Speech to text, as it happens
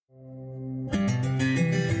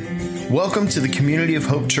Welcome to the Community of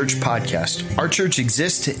Hope Church podcast. Our church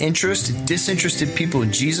exists to interest disinterested people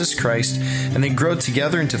in Jesus Christ and then grow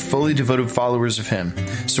together into fully devoted followers of Him.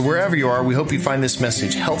 So wherever you are, we hope you find this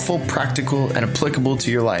message helpful, practical, and applicable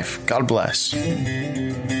to your life. God bless.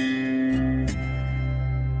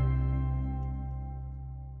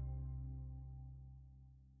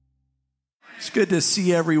 It's good to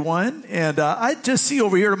see everyone. And I just see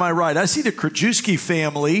over here to my right, I see the Krajewski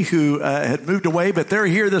family who had moved away, but they're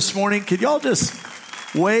here this morning. Could y'all just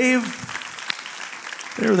wave?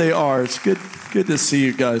 There they are. It's good to see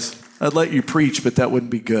you guys. I'd let you preach, but that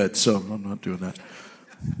wouldn't be good, so I'm not doing that.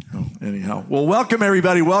 No, anyhow, well, welcome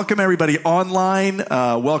everybody online.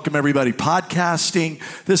 Welcome everybody podcasting.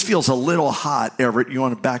 This feels a little hot, Everett. You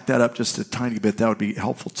want to back that up just a tiny bit? That would be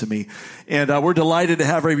helpful to me. And we're delighted to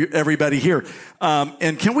have everybody here.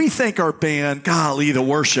 And can we thank our band? Golly, the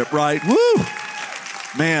worship, right? Woo!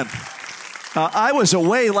 Man. I was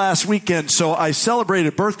away last weekend, so I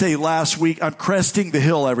celebrated birthday last week. I'm cresting the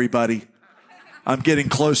hill, everybody. I'm getting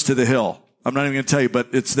close to the hill. I'm not even going to tell you, but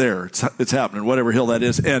it's there. It's happening, whatever hill that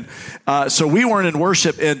is. And so we weren't in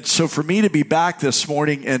worship. And so for me to be back this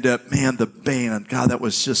morning and, man, the band, God, that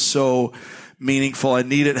was just so meaningful. I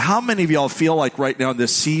need it. How many of y'all feel like right now in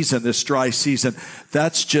this season, this dry season,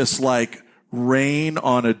 that's just like rain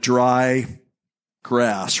on a dry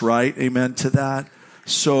grass, right? Amen to that.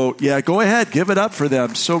 So, yeah, go ahead. Give it up for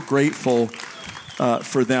them. So grateful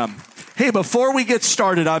for them. Hey, before we get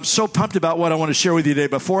started, I'm so pumped about what I want to share with you today.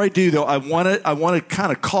 Before I do, though, I want to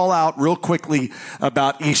kind of call out real quickly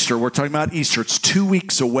about Easter. We're talking about Easter. It's 2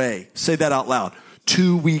 weeks away. Say that out loud.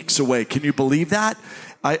 2 weeks away. Can you believe that?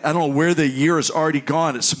 I don't know where the year has already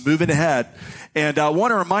gone. It's moving ahead. And I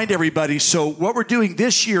want to remind everybody, so what we're doing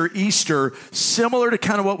this year, Easter, similar to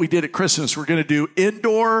kind of what we did at Christmas, we're going to do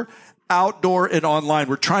indoor, outdoor, and online.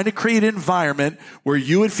 We're trying to create an environment where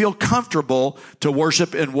you would feel comfortable to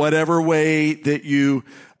worship in whatever way that you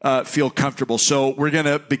feel comfortable. So we're going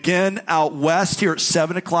to begin out west here at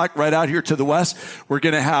 7 o'clock, right out here to the west. We're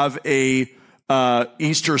going to have a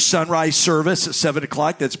Easter sunrise service at 7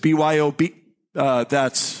 o'clock. That's BYOB.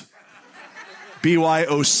 That's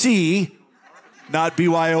BYOC, not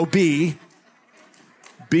BYOB.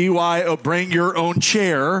 Bring your own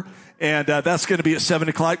chair. And that's going to be at 7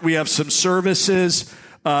 o'clock. We have some services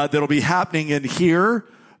that'll be happening in here.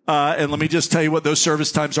 And let me just tell you what those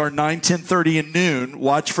service times are, 9, 10:30, and noon.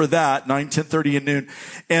 Watch for that, 9, 10:30, and noon.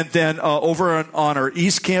 And then over on our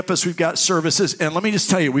East Campus, we've got services. And let me just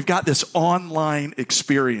tell you, we've got this online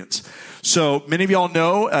experience. So many of y'all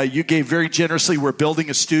know you gave very generously. We're building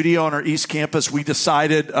a studio on our East Campus. We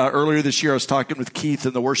decided earlier this year, I was talking with Keith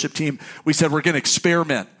and the worship team. We said we're going to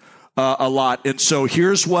experiment a lot. And so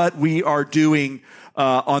here's what we are doing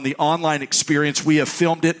on the online experience. We have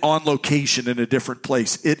filmed it on location in a different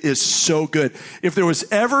place. It is so good. If there was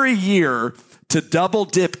ever a year to double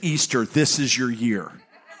dip Easter, this is your year.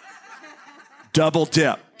 Double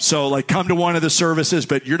dip. So like come to one of the services,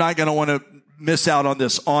 but you're not going to want to miss out on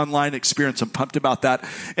this online experience. I'm pumped about that.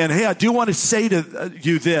 And hey, I do want to say to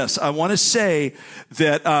you this. I want to say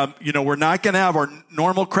that, we're not going to have our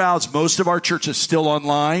normal crowds. Most of our church is still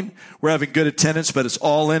online. We're having good attendance, but it's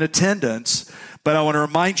all in attendance. But I want to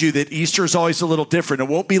remind you that Easter is always a little different. It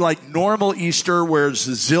won't be like normal Easter where there's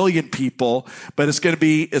a zillion people, but it's going to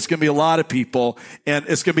be a lot of people, and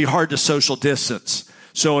it's going to be hard to social distance.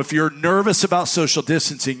 So if you're nervous about social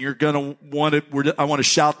distancing, you're going to I want to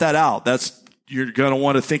shout that out. You're going to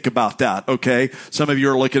want to think about that, okay? Some of you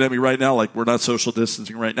are looking at me right now like we're not social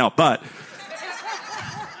distancing right now, but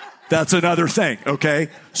that's another thing, okay?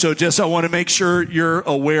 So I want to make sure you're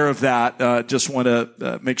aware of that. Just want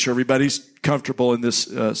to make sure everybody's comfortable in this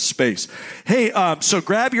space. Hey, so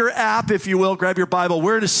grab your app, if you will, grab your Bible.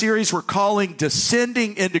 We're in a series we're calling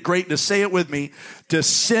Descending into Greatness. Say it with me,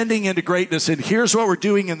 Descending into Greatness. And here's what we're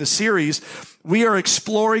doing in the series. We are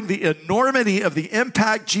exploring the enormity of the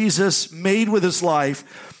impact Jesus made with his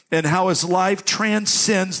life and how his life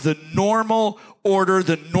transcends the normal order,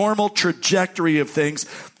 the normal trajectory of things.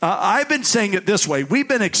 I've been saying it this way. We've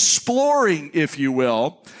been exploring, if you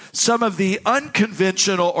will, some of the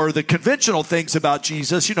unconventional or the conventional things about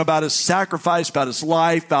Jesus, about his sacrifice, about his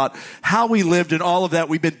life, about how he lived and all of that.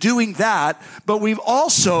 We've been doing that, but we've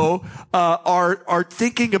also are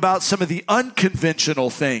thinking about some of the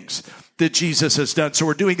unconventional things that Jesus has done. So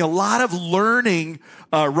we're doing a lot of learning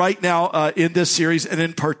right now in this series. And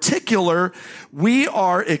in particular, we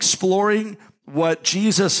are exploring what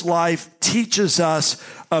Jesus' life teaches us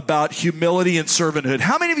about humility and servanthood.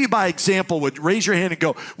 How many of you, by example, would raise your hand and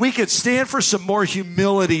go, we could stand for some more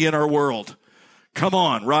humility in our world? Come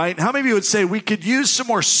on, right? How many of you would say we could use some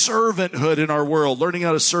more servanthood in our world, learning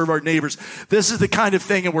how to serve our neighbors? This is the kind of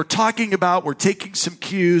thing, and we're talking about, we're taking some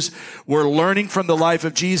cues, we're learning from the life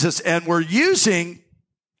of Jesus, and we're using,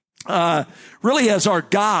 really as our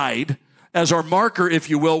guide, as our marker, if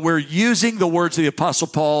you will, we're using the words of the Apostle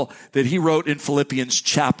Paul that he wrote in Philippians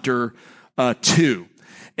chapter 2.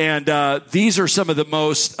 And these are some of the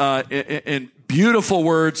most beautiful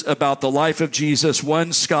words about the life of Jesus.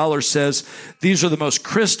 One scholar says these are the most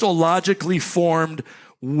Christologically formed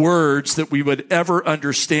words that we would ever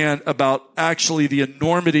understand about actually the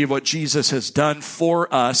enormity of what Jesus has done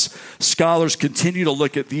for us. Scholars continue to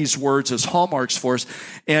look at these words as hallmarks for us,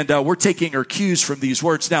 and we're taking our cues from these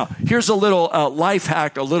words. Now, here's a little life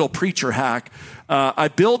hack, a little preacher hack. I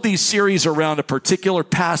build these series around a particular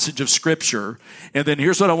passage of Scripture, and then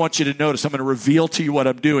here's what I want you to notice. I'm going to reveal to you what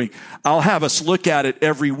I'm doing. I'll have us look at it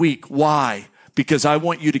every week. Why? Because I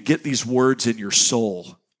want you to get these words in your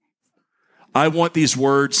soul. I want these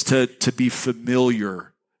words to be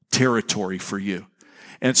familiar territory for you.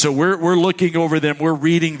 And so we're looking over them. We're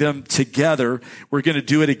reading them together. We're going to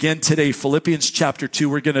do it again today. Philippians chapter 2.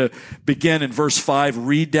 We're going to begin in verse 5,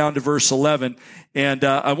 read down to verse 11. And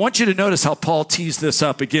I want you to notice how Paul tees this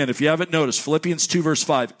up again. If you haven't noticed, Philippians 2 verse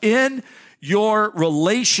 5. In your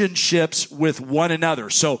relationships with one another.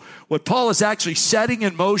 So what Paul is actually setting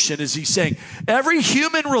in motion is he's saying, every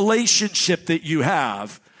human relationship that you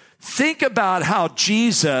have, think about how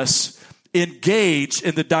Jesus engaged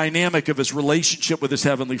in the dynamic of his relationship with his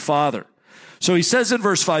heavenly Father. So he says in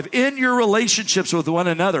verse 5, in your relationships with one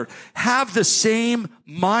another, have the same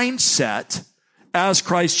mindset as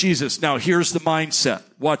Christ Jesus. Now here's the mindset.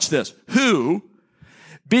 Watch this. Who,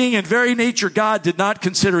 being in very nature God, did not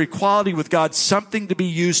consider equality with God something to be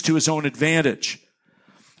used to his own advantage.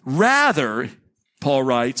 Rather, Paul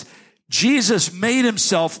writes, Jesus made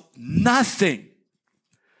himself nothing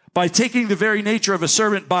by taking the very nature of a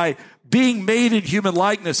servant, by being made in human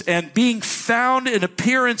likeness and being found in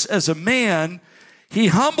appearance as a man, he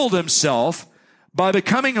humbled himself by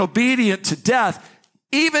becoming obedient to death,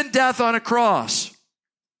 even death on a cross.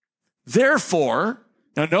 Therefore,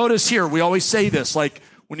 now notice here, we always say this, like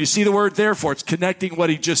when you see the word therefore, it's connecting what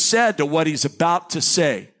he just said to what he's about to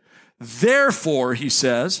say. Therefore, he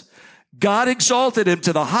says, God exalted him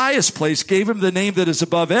to the highest place, gave him the name that is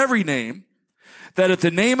above every name, that at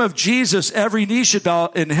the name of Jesus, every knee should bow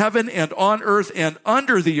in heaven and on earth and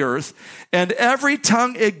under the earth, and every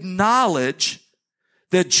tongue acknowledge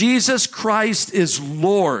that Jesus Christ is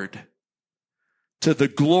Lord, to the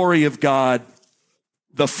glory of God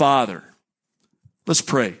the Father. Let's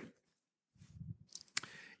pray.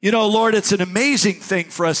 You know, Lord, it's an amazing thing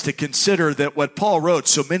for us to consider that what Paul wrote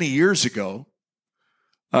so many years ago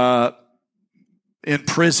in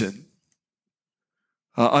prison,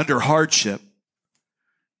 under hardship,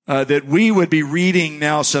 that we would be reading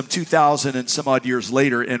now some 2,000 and some odd years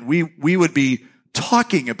later, and we would be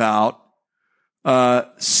talking about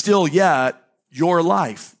still yet your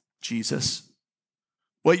life, Jesus.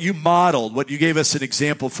 What you modeled, what you gave us an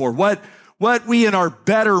example for, what we in our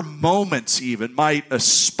better moments even might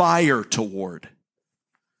aspire toward.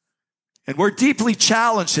 And we're deeply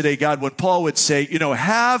challenged today, God, when Paul would say, you know,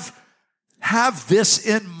 have this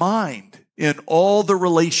in mind in all the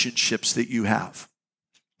relationships that you have.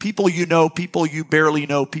 People you know, people you barely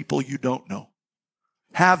know, people you don't know.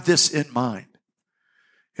 Have this in mind.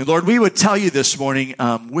 And Lord, we would tell you this morning,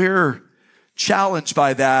 we're challenged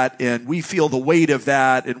by that and we feel the weight of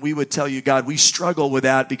that. And we would tell you, God, we struggle with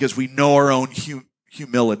that because we know our own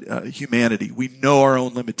humanity. We know our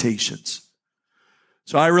own limitations.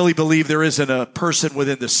 So I really believe there isn't a person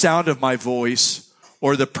within the sound of my voice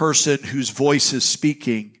or the person whose voice is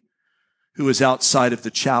speaking who is outside of the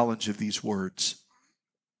challenge of these words.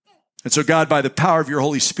 And so, God, by the power of your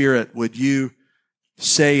Holy Spirit, would you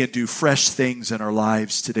say and do fresh things in our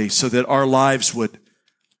lives today so that our lives would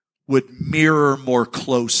mirror more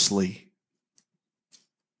closely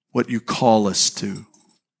what you call us to.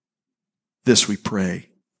 This we pray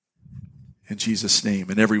in Jesus' name.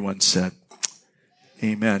 And everyone said,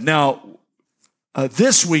 amen. Now,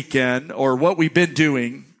 this weekend, or what we've been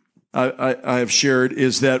doing, I have shared,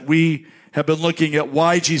 is that we have been looking at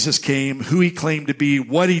why Jesus came, who he claimed to be,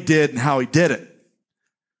 what he did, and how he did it.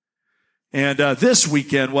 And this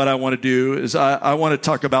weekend, what I want to do is I want to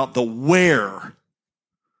talk about the where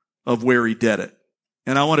of where he did it.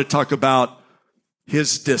 And I want to talk about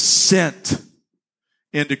his descent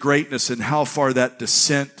into greatness and how far that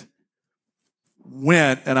descent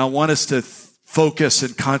went. And I want us to focus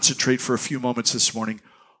and concentrate for a few moments this morning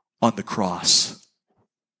on the cross.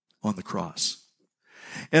 On the cross.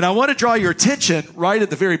 And I want to draw your attention right at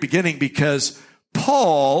the very beginning because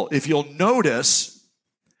Paul, if you'll notice,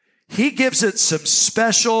 he gives it some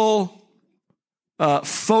special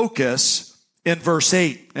focus in verse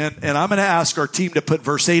 8. And I'm going to ask our team to put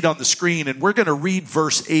verse 8 on the screen, and we're going to read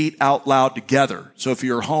verse 8 out loud together. So if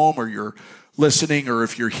you're home or you're listening, or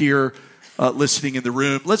if you're here listening in the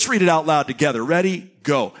room, let's read it out loud together. Ready?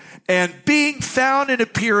 Go. And being found in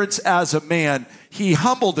appearance as a man, he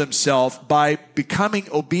humbled himself by becoming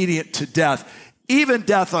obedient to death, even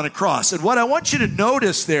death on a cross. And what I want you to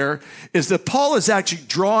notice there is that Paul is actually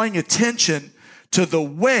drawing attention to the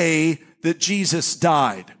way that Jesus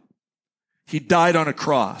died. He died on a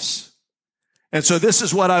cross. And so this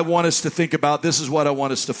is what I want us to think about. This is what I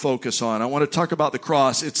want us to focus on. I want to talk about the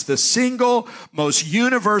cross. It's the single most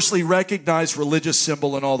universally recognized religious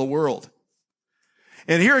symbol in all the world.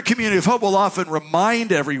 And here at Community of Hope, we'll often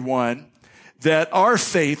remind everyone that our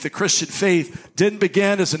faith, the Christian faith, didn't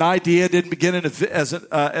begin as an idea, didn't begin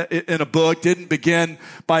in a book, didn't begin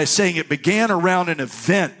by saying it began around an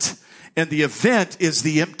event. And the event is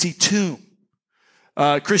the empty tomb.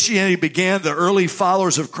 Christianity began, the early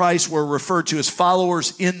followers of Christ were referred to as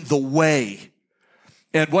followers in the way.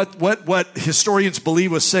 And what historians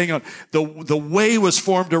believe was saying, the way was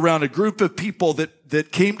formed around a group of people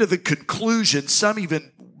that came to the conclusion, some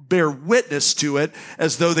even bear witness to it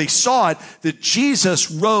as though they saw it, that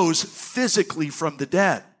Jesus rose physically from the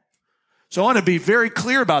dead. So I want to be very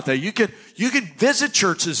clear about that. You can visit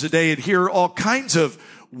churches today and hear all kinds of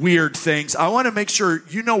weird things. I want to make sure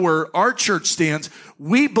you know where our church stands.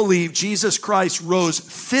 We believe Jesus Christ rose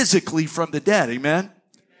physically from the dead. Amen?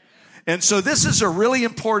 And so this is a really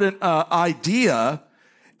important idea.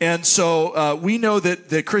 And so we know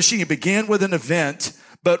that Christianity began with an event,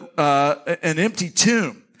 but an empty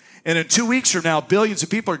tomb. And in 2 weeks from now, billions of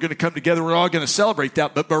people are going to come together. We're all going to celebrate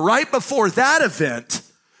that. But right before that event,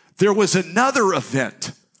 there was another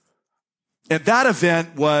event. And that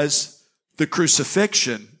event was the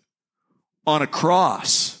crucifixion on a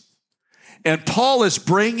cross. And Paul is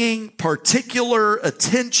bringing particular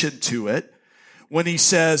attention to it when he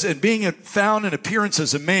says, and being found in appearance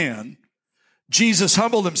as a man, Jesus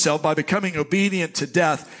humbled himself by becoming obedient to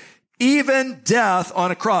death, even death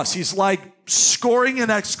on a cross. He's like scoring an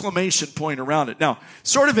exclamation point around it. Now,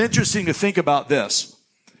 sort of interesting to think about this.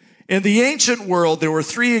 In the ancient world, there were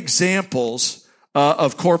three examples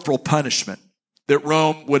of corporal punishment that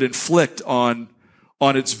Rome would inflict on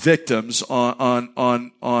its victims,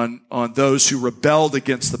 on those who rebelled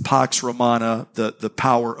against the Pax Romana, the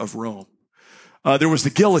power of Rome. There was the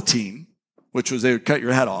guillotine, which was they would cut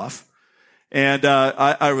your head off. And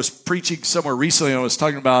I was preaching somewhere recently, and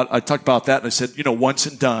I talked about that, and I said, once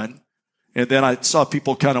and done. And then I saw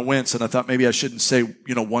people kind of wince, and I thought maybe I shouldn't say,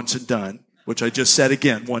 once and done, which I just said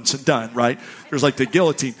again, once and done, right? There's like the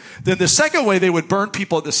guillotine. Then the second way, they would burn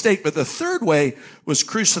people at the stake, but the third way was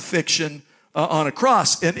crucifixion on a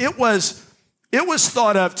cross. And it was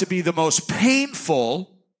thought of to be the most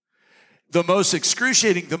painful, the most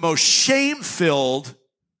excruciating, the most shame-filled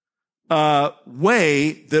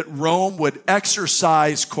way that Rome would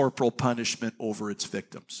exercise corporal punishment over its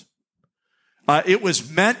victims. It was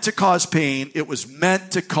meant to cause pain. It was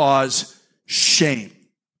meant to cause shame.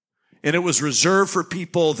 And it was reserved for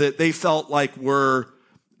people that they felt like were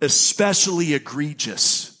especially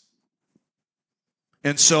egregious.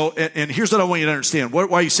 And so, and here's what I want you to understand. Why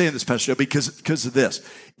are you saying this, Pastor Joe? Because of this.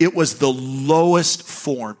 It was the lowest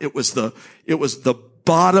form. It was the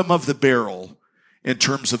bottom of the barrel in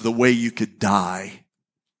terms of the way you could die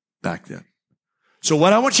back then. So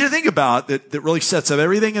what I want you to think about that really sets up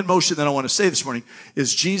everything in motion that I want to say this morning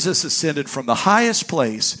is Jesus ascended from the highest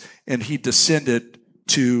place and he descended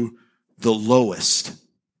to the lowest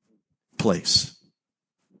place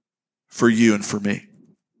for you and for me.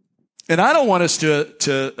 And I don't want us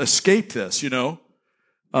to escape this,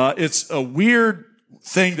 It's a weird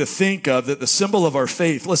thing to think of that the symbol of our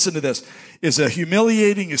faith, listen to this, is a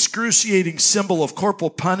humiliating, excruciating symbol of corporal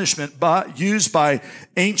punishment used by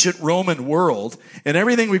ancient Roman world. And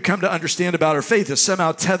everything we've come to understand about our faith is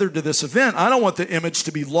somehow tethered to this event. I don't want the image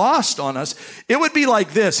to be lost on us. It would be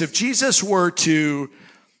like this. If Jesus were to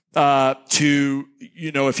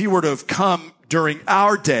if he were to have come during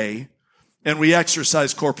our day and we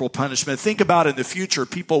exercise corporal punishment, think about in the future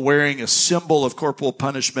people wearing a symbol of corporal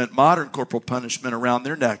punishment, modern corporal punishment around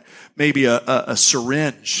their neck, maybe a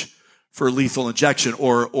syringe for lethal injection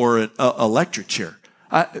or an electric chair.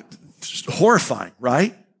 Horrifying,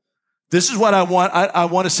 right? This is what I want. I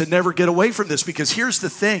want us to never get away from this because here's the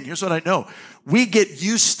thing. Here's what I know. We get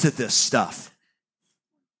used to this stuff.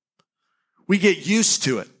 We get used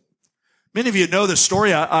to it. Many of you know the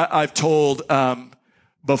story I've told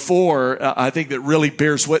before, I think that really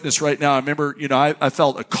bears witness right now. I remember, I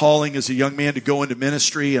felt a calling as a young man to go into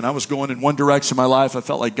ministry, and I was going in one direction in my life. I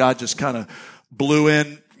felt like God just kind of blew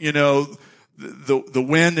in, the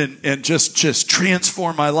wind and just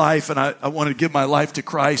transformed my life. And I wanted to give my life to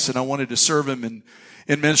Christ, and I wanted to serve him in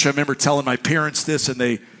ministry. I remember telling my parents this, and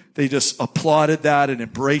they just applauded that and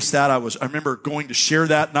embraced that. I remember going to share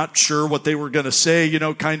that, not sure what they were going to say,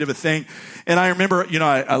 kind of a thing. And I remember,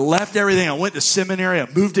 I left everything. I went to seminary. I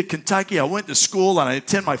moved to Kentucky. I went to school, and I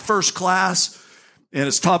attended my first class. And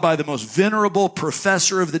it's taught by the most venerable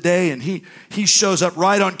professor of the day. And he shows up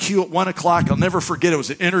right on cue at 1:00. I'll never forget. It was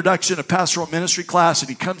an introduction to pastoral ministry class. And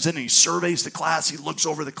he comes in and he surveys the class. He looks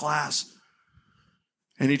over the class.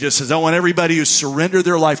 And he just says, I want everybody who surrendered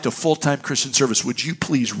their life to full-time Christian service, would you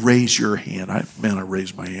please raise your hand? I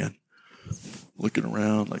raised my hand. Looking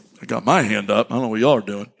around like, I got my hand up. I don't know what y'all are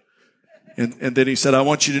doing. And then he said, I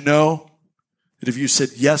want you to know that if you said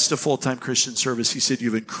yes to full-time Christian service, he said,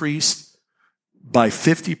 you've increased by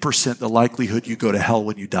 50% the likelihood you go to hell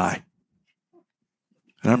when you die.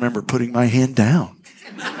 And I remember putting my hand down.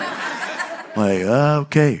 Like,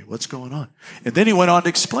 okay, what's going on? And then he went on to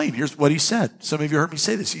explain. Here's what he said. Some of you heard me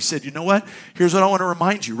say this. He said, you know what? Here's what I want to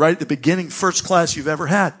remind you. Right at the beginning, first class you've ever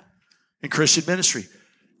had in Christian ministry.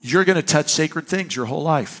 You're going to touch sacred things your whole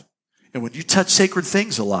life. And when you touch sacred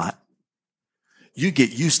things a lot, you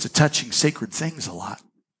get used to touching sacred things a lot.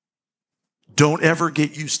 Don't ever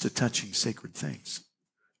get used to touching sacred things.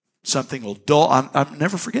 Something will dull. I'll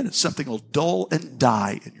never forget it. Something will dull and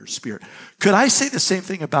die in your spirit. Could I say the same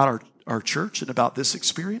thing about our church and about this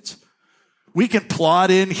experience? We can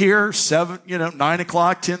plod in here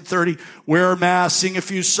 9:00, 10:30, wear a mask, sing a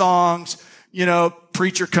few songs.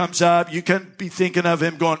 Preacher comes up. You can be thinking of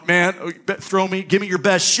him going, man, give me your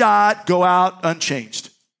best shot. Go out unchanged.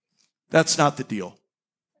 That's not the deal.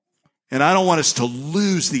 And I don't want us to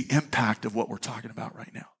lose the impact of what we're talking about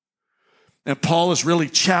right now. And Paul is really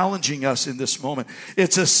challenging us in this moment.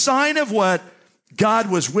 It's a sign of what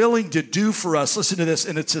God was willing to do for us. Listen to this.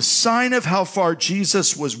 And it's a sign of how far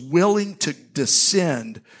Jesus was willing to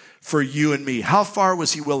descend for you and me. How far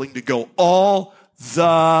was he willing to go? All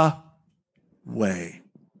the way.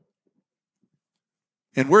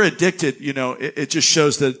 And we're addicted, it just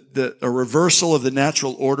shows that a reversal of the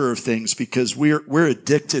natural order of things, because we're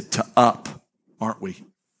addicted to up, aren't we?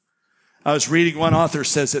 I was reading, one author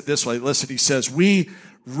says it this way. Listen, he says, we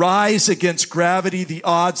rise against gravity, the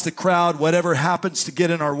odds, the crowd, whatever happens to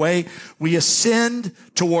get in our way. We ascend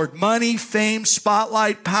toward money, fame,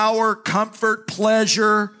 spotlight, power, comfort,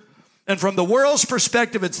 pleasure. And from the world's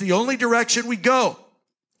perspective, it's the only direction we go.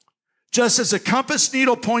 Just as a compass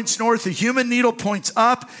needle points north, the human needle points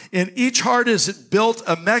up. In each heart is built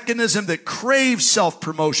a mechanism that craves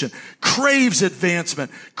self-promotion, craves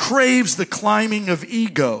advancement, craves the climbing of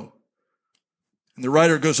ego. And the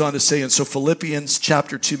writer goes on to say, and so Philippians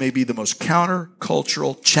chapter 2 may be the most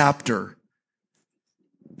countercultural chapter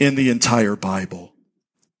in the entire Bible.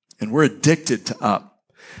 And we're addicted to up.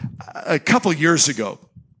 A couple years ago,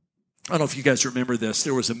 I don't know if you guys remember this,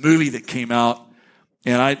 there was a movie that came out.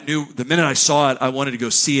 And I knew the minute I saw it, I wanted to go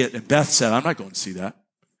see it. And Beth said, I'm not going to see that.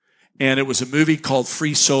 And it was a movie called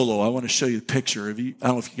Free Solo. I want to show you the picture. I don't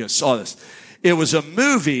know if you guys saw this. It was a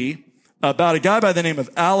movie about a guy by the name of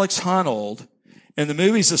Alex Honnold. And the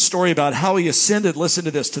movie's a story about how he ascended, listen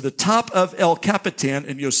to this, to the top of El Capitan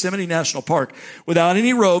in Yosemite National Park without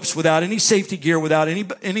any ropes, without any safety gear, without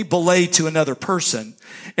any belay to another person.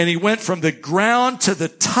 And he went from the ground to the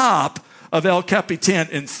top of El Capitan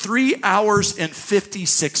in 3 hours and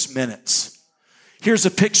 56 minutes. Here's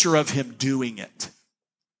a picture of him doing it.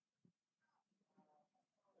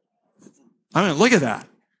 I mean, look at that.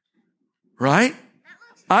 Right?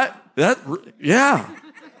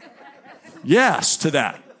 Yes to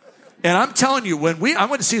that. And I'm telling you, I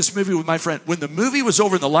went to see this movie with my friend. When the movie was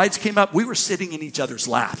over and the lights came up, we were sitting in each other's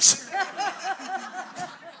laps.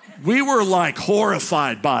 We were like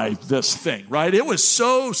horrified by this thing, right? It was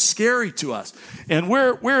so scary to us. And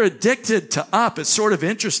we're addicted to up. It's sort of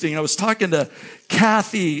interesting. I was talking to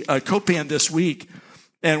Kathy Copan this week,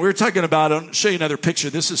 and we were talking about, I'll show you another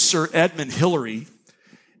picture. This is Sir Edmund Hillary.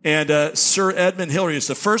 And Sir Edmund Hillary is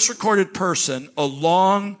the first recorded person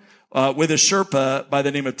along with a Sherpa by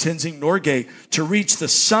the name of Tenzing Norgay to reach the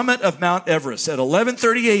summit of Mount Everest at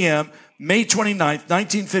 11:30 a.m., May 29th,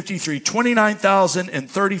 1953,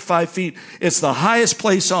 29,035 feet. It's the highest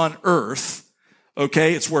place on earth.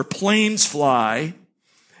 Okay. It's where planes fly.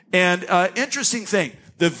 And, interesting thing.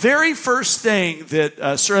 The very first thing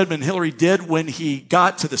that Sir Edmund Hillary did when he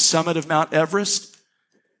got to the summit of Mount Everest,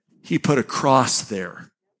 he put a cross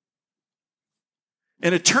there.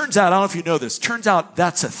 And it turns out, I don't know if you know this, turns out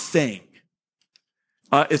that's a thing.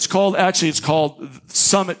 It's called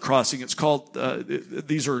summit crossing.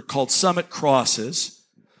 These are called summit crosses.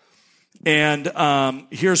 And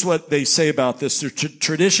here's what they say about this. The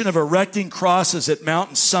tradition of erecting crosses at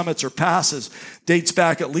mountain summits or passes dates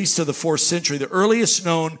back at least to the 4th century. The earliest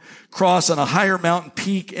known cross on a higher mountain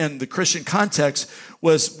peak in the Christian context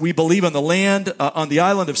was, we believe, on the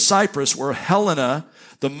island of Cyprus, where Helena,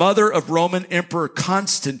 the mother of Roman Emperor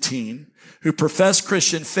Constantine, who professed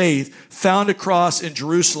Christian faith, found a cross in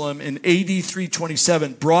Jerusalem in AD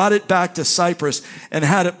 327, brought it back to Cyprus, and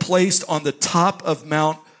had it placed on the top of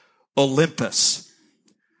Mount Olympus.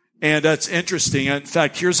 And that's interesting. In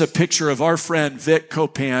fact, here's a picture of our friend Vic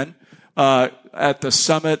Copan at the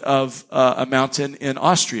summit of a mountain in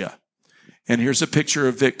Austria. And here's a picture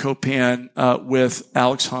of Vic Copan with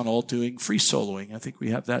Alex Honnold doing free soloing. I think we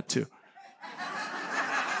have that too.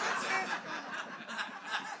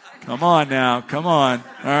 Come on now. Come on.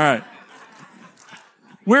 All right.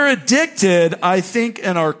 We're addicted, I think,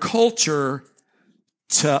 in our culture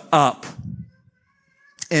to up.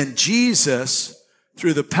 And Jesus,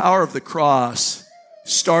 through the power of the cross,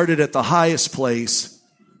 started at the highest place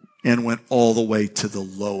and went all the way to the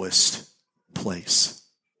lowest place.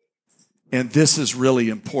 And this is really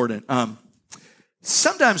important.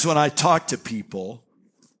 Sometimes when I talk to people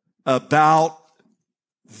about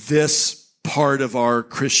this part of our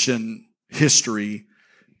Christian history,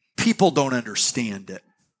 people don't understand it.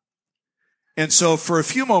 And so for a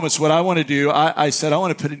few moments, what I want to do, I said, I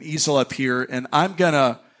want to put an easel up here, and I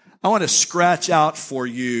want to scratch out for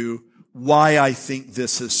you why I think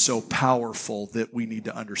this is so powerful that we need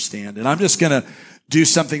to understand. And I'm just going to do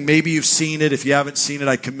something. Maybe you've seen it. If you haven't seen it,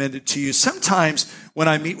 I commend it to you. Sometimes when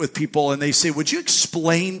I meet with people and they say, would you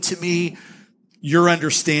explain to me your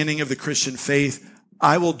understanding of the Christian faith?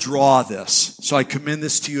 I will draw this. So I commend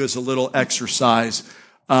this to you as a little exercise.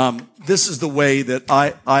 This is the way that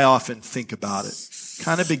I often think about it.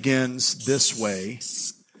 Kind of begins this way.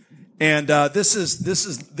 And this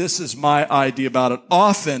is my idea about it.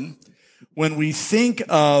 Often, when we think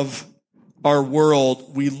of our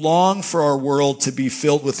world, we long for our world to be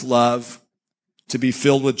filled with love, to be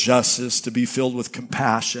filled with justice, to be filled with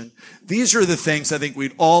compassion. These are the things I think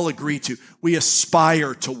we'd all agree to. We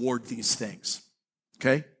aspire toward these things.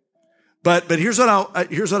 Okay? But here's what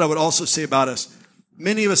I would also say about us.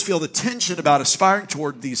 Many of us feel the tension about aspiring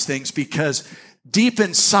toward these things because deep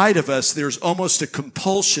inside of us, there's almost a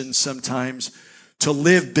compulsion sometimes to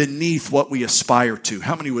live beneath what we aspire to.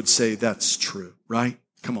 How many would say that's true, right?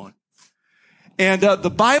 Come on. And the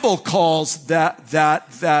Bible calls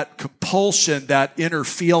that compulsion, that inner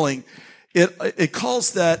feeling, it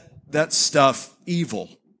calls that stuff evil.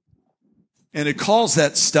 And it calls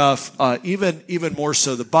that stuff, even more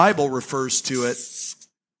so, the Bible refers to it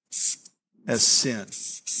as sin.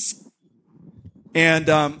 And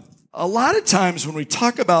a lot of times when we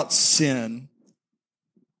talk about sin,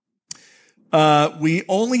 we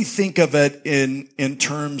only think of it in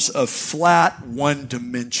terms of flat,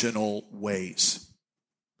 one-dimensional ways.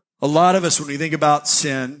 A lot of us, when we think about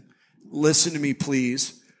sin, listen to me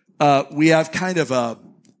please, we have kind of an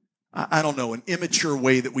immature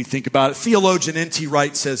way that we think about it. Theologian N.T.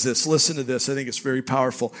 Wright says this. Listen to this. I think it's very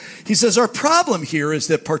powerful. He says, our problem here is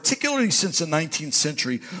that particularly since the 19th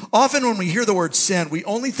century, often when we hear the word sin, we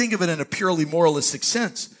only think of it in a purely moralistic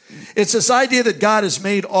sense. It's this idea that God has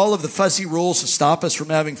made all of the fuzzy rules to stop us from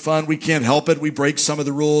having fun. We can't help it. We break some of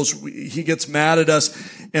the rules. He gets mad at us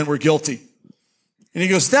and we're guilty. And he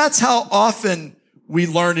goes, that's how often we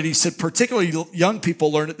learn it. He said, particularly young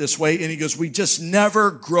people learn it this way. And he goes, we just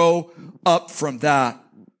never grow up from that.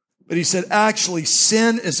 But he said, actually,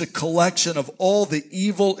 sin is a collection of all the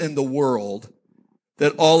evil in the world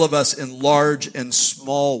that all of us in large and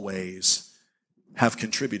small ways have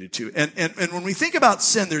contributed to. And when we think about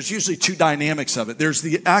sin, there's usually two dynamics of it. There's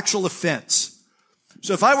the actual offense.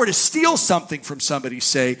 So if I were to steal something from somebody,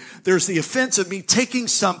 say, there's the offense of me taking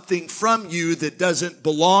something from you that doesn't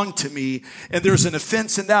belong to me, and there's an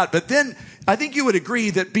offense in that. But then I think you would agree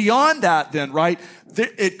that beyond that then, right,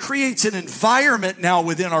 it creates an environment now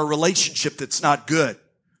within our relationship that's not good.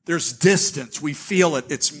 There's distance. We feel it.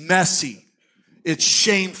 It's messy. It's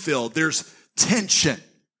shame-filled. There's tension.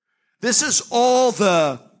 This is all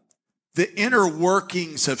the inner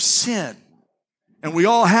workings of sin, and we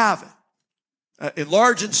all have it. In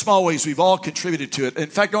large and small ways, we've all contributed to it. In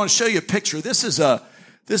fact, I want to show you a picture. This is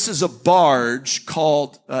a barge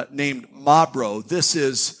called named Mabro. This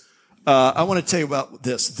is I want to tell you about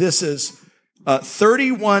this. This is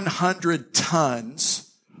 3,100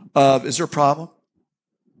 tons of. Is there a problem?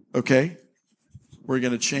 Okay, we're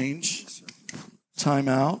going to change Time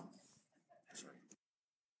out.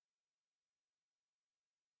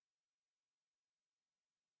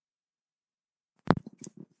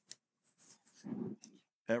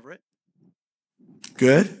 Everett?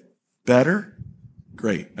 Good? Better?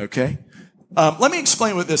 Great. Okay. Let me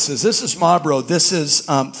explain what this is. This is Marlboro. This is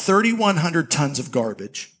 3,100 tons of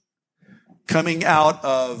garbage coming out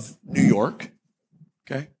of New York.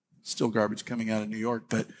 Okay? Still garbage coming out of New York,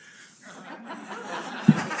 but...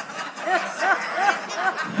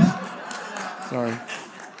 Sorry.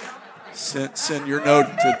 Send your note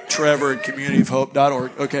to Trevor at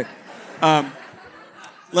communityofhope.org. Okay.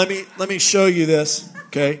 Let me show you this.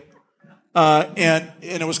 Okay. And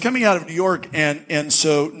it was coming out of New York, and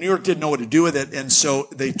so New York didn't know what to do with it, and so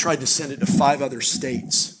they tried to send it to 5 other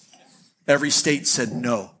states. Every state said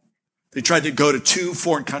no. They tried to go to 2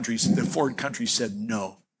 foreign countries. The foreign countries said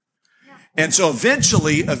no. And so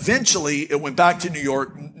eventually it went back to New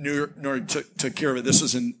York. New York took care of it. This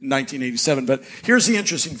was in 1987. But here's the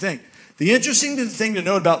interesting thing. The interesting thing to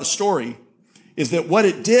note about the story is that what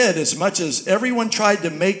it did, as much as everyone tried to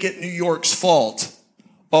make it New York's fault,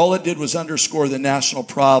 all it did was underscore the national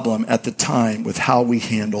problem at the time with how we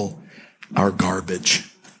handle our garbage.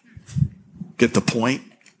 Get the point?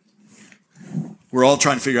 We're all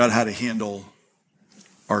trying to figure out how to handle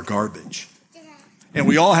our garbage. And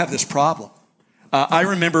we all have this problem. I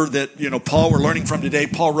remember that, Paul, we're learning from today,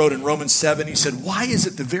 Paul wrote in Romans 7, he said, why is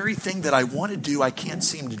it the very thing that I want to do, I can't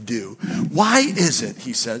seem to do? Why is it,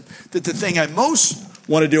 he said, that the thing I most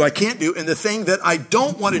want to do, I can't do, and the thing that I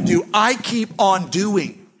don't want to do, I keep on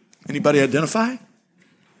doing? Anybody identify?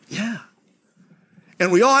 Yeah. And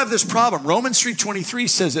we all have this problem. Romans 3:23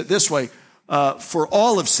 says it this way, for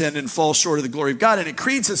all have sinned and fall short of the glory of God. And it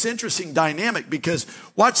creates this interesting dynamic because,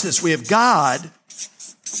 watch this, we have God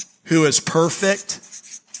who is perfect,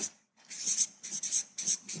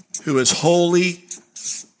 who is holy,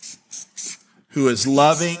 who is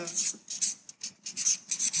loving,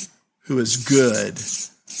 who is good.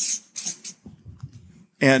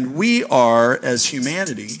 And we are, as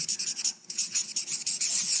humanity,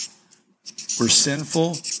 we're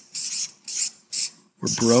sinful,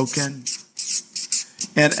 we're broken,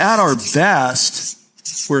 and at our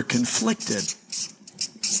best, we're conflicted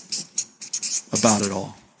about it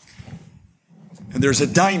all. And there's a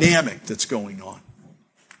dynamic that's going on.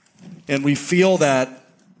 And we feel that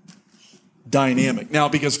dynamic. Now,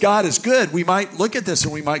 because God is good, we might look at this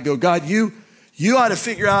and we might go, God, you ought to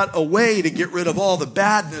figure out a way to get rid of all the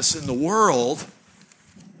badness in the world.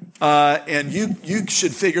 And you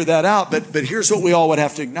should figure that out. But here's what we all would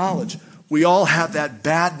have to acknowledge. We all have that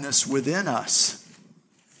badness within us.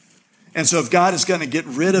 And so if God is going to get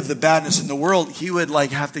rid of the badness in the world, he would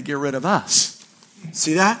have to get rid of us.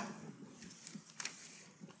 See that?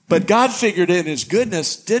 But God figured in his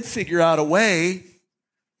goodness, did figure out a way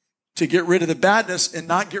to get rid of the badness and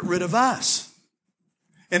not get rid of us.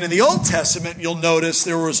 And in the Old Testament, you'll notice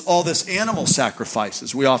there was all this animal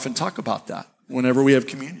sacrifices. We often talk about that whenever we have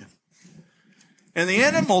communion. And the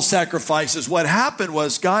animal sacrifices, what happened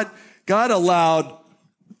was God allowed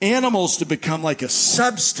animals to become like a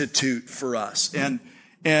substitute for us. And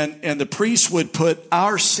the priest would put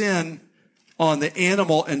our sin on the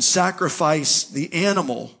animal and sacrifice the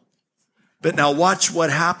animal. But now watch what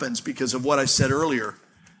happens because of what I said earlier.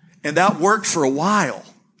 And that worked for a while.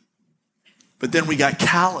 But then we got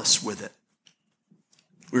callous with it.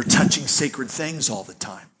 We were touching sacred things all the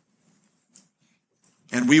time.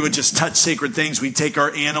 And we would just touch sacred things. We'd take our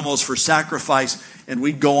animals for sacrifice and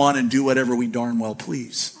we'd go on and do whatever we darn well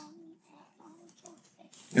please.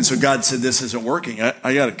 And so God said, this isn't working.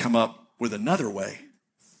 I got to come up with another way.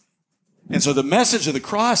 And so the message of the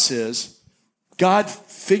cross is God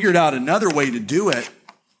figured out another way to do it.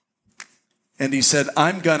 And he said,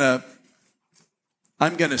 I'm going to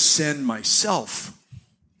send myself.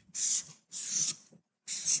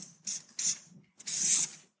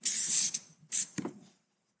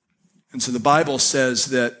 And so the Bible says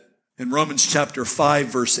that in Romans chapter 5,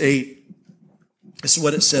 verse 8, this is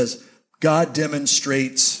what it says. God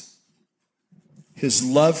demonstrates his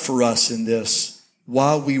love for us in this.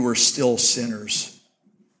 While we were still sinners,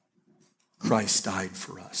 Christ died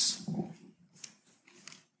for us.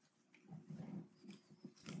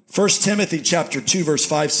 1 Timothy chapter 2, verse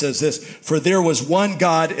 5 says this, for there was one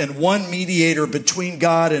God and one mediator between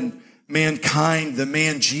God and mankind, the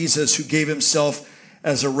man Jesus, who gave himself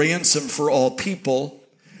as a ransom for all people,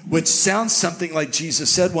 which sounds something like Jesus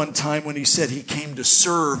said one time when he said he came to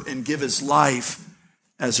serve and give his life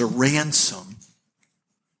as a ransom.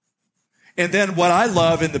 And then what I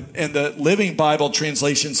love in the Living Bible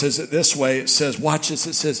translation says it this way. It says, watch this.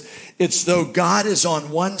 It says, it's though God is on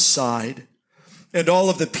one side and all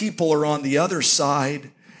of the people are on the other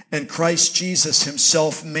side, and Christ Jesus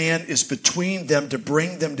himself, man, is between them to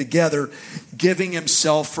bring them together, giving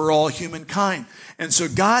himself for all humankind. And so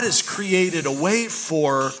God has created a way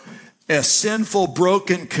for a sinful,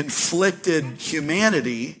 broken, conflicted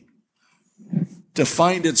humanity to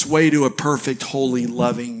find its way to a perfect, holy,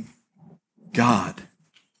 loving God.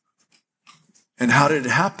 And how did it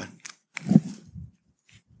happen?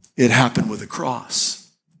 It happened with a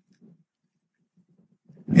cross.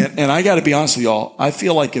 And I got to be honest with y'all, I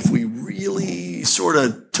feel like if we really sort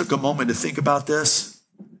of took a moment to think about this,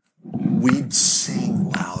 we'd sing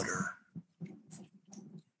louder.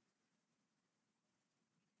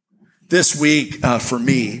 This week, for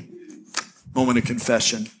me, moment of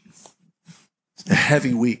confession, it's a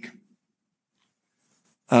heavy week.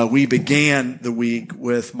 We began the week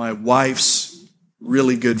with my wife's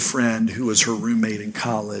really good friend who was her roommate in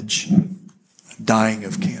college, dying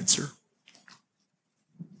of cancer.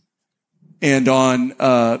 And on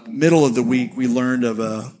middle of the week, we learned of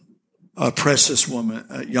a precious woman,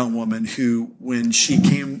 a young woman who, when she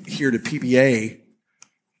came here to PBA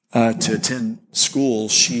to attend school,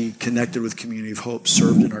 she connected with Community of Hope,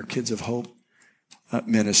 served in our Kids of Hope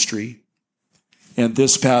ministry. And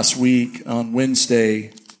this past week, on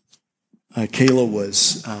Wednesday, Kayla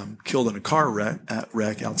was killed in a car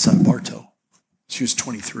wreck outside Bartow. She was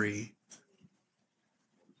 23.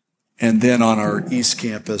 And then on our East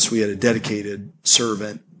Campus, we had a dedicated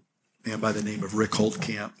servant, a man by the name of Rick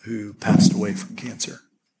Holtkamp, who passed away from cancer.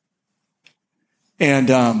 And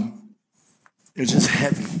it was just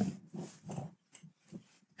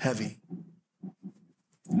heavy.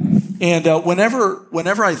 And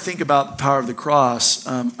whenever I think about the power of the cross,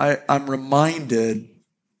 I'm reminded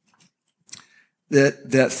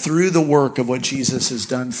that through the work of what Jesus has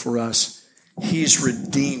done for us, he's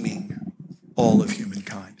redeeming all of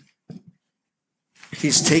humankind.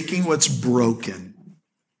 He's taking what's broken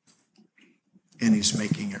and he's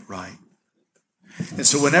making it right. And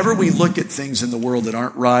so whenever we look at things in the world that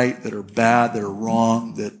aren't right, that are bad, that are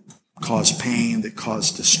wrong, that cause pain, that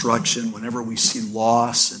cause destruction, whenever we see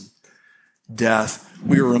loss and death,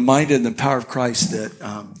 we are reminded in the power of Christ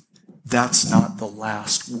that that's not the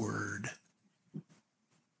last word.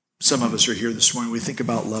 Some of us are here this morning, we think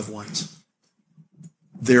about loved ones.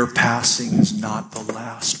 Their passing is not the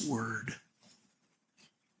last word.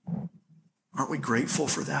 Aren't we grateful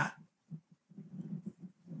for that?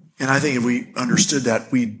 And I think if we understood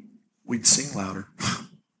that, we'd sing louder,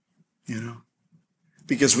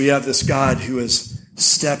 because we have this God who has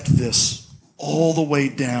stepped this all the way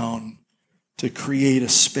down to create a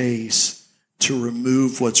space to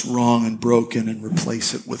remove what's wrong and broken and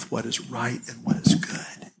replace it with what is right and what is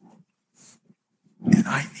good. And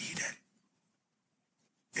I need it.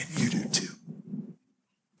 And you do too.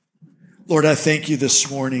 Lord, I thank you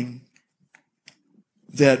this morning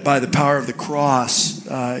that by the power of the cross,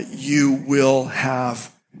 you will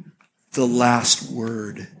have the last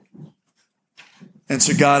word. And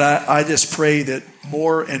so, God, I just pray that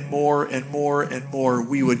more and more and more and more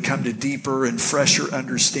we would come to deeper and fresher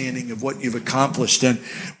understanding of what you've accomplished. And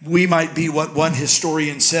we might be what one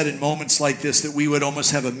historian said in moments like this, that we would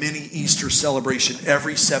almost have a mini Easter celebration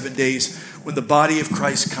every 7 days when the body of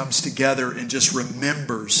Christ comes together and just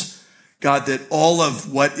remembers, God, that all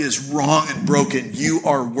of what is wrong and broken, you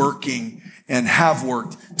are working and have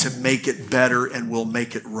worked to make it better and will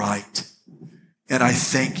make it right. And I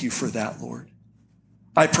thank you for that, Lord.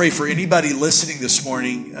 I pray for anybody listening this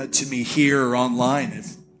morning to me here or online,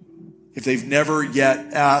 if they've never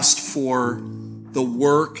yet asked for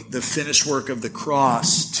the finished work of the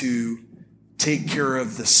cross to take care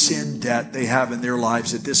of the sin debt they have in their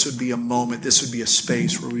lives, that this would be a moment, this would be a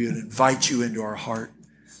space where we would invite you into our heart.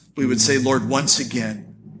 We would say, Lord, once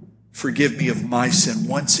again, forgive me of my sin.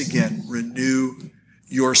 Once again, renew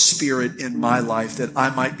your spirit in my life that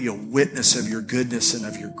I might be a witness of your goodness and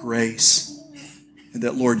of your grace. And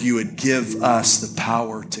that, Lord, you would give us the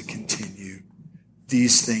power to continue.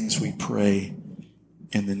 These things we pray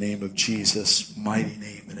in the name of Jesus' mighty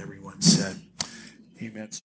name. And everyone said, amen.